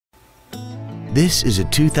This is a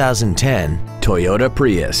 2010 Toyota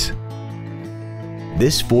Prius.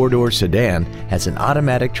 This four-door sedan has an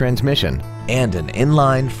automatic transmission and an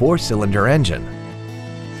inline four-cylinder engine.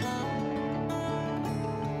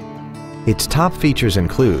 Its top features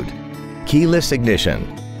include keyless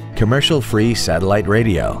ignition, commercial-free satellite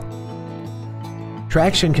radio,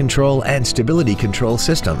 traction control and stability control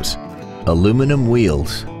systems, aluminum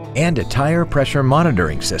wheels, and a tire pressure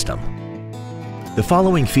monitoring system. The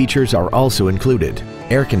following features are also included: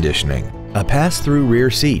 air conditioning, a pass-through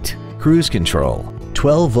rear seat, cruise control,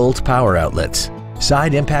 12-volt power outlets,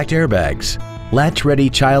 side impact airbags, latch-ready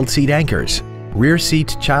child seat anchors, rear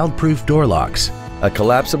seat child-proof door locks, a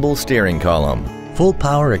collapsible steering column, full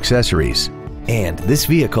power accessories, and this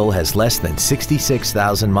vehicle has less than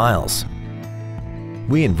 66,000 miles.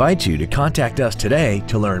 We invite you to contact us today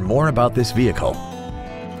to learn more about this vehicle.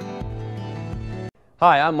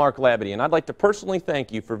 Hi, I'm Mark Labadie, and I'd like to personally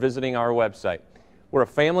thank you for visiting our website. We're a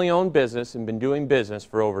family-owned business and been doing business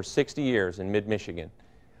for over 60 years in mid-Michigan.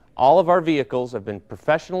 All of our vehicles have been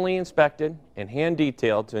professionally inspected and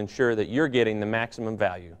hand-detailed to ensure that you're getting the maximum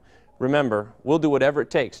value. Remember, we'll do whatever it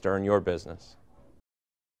takes to earn your business.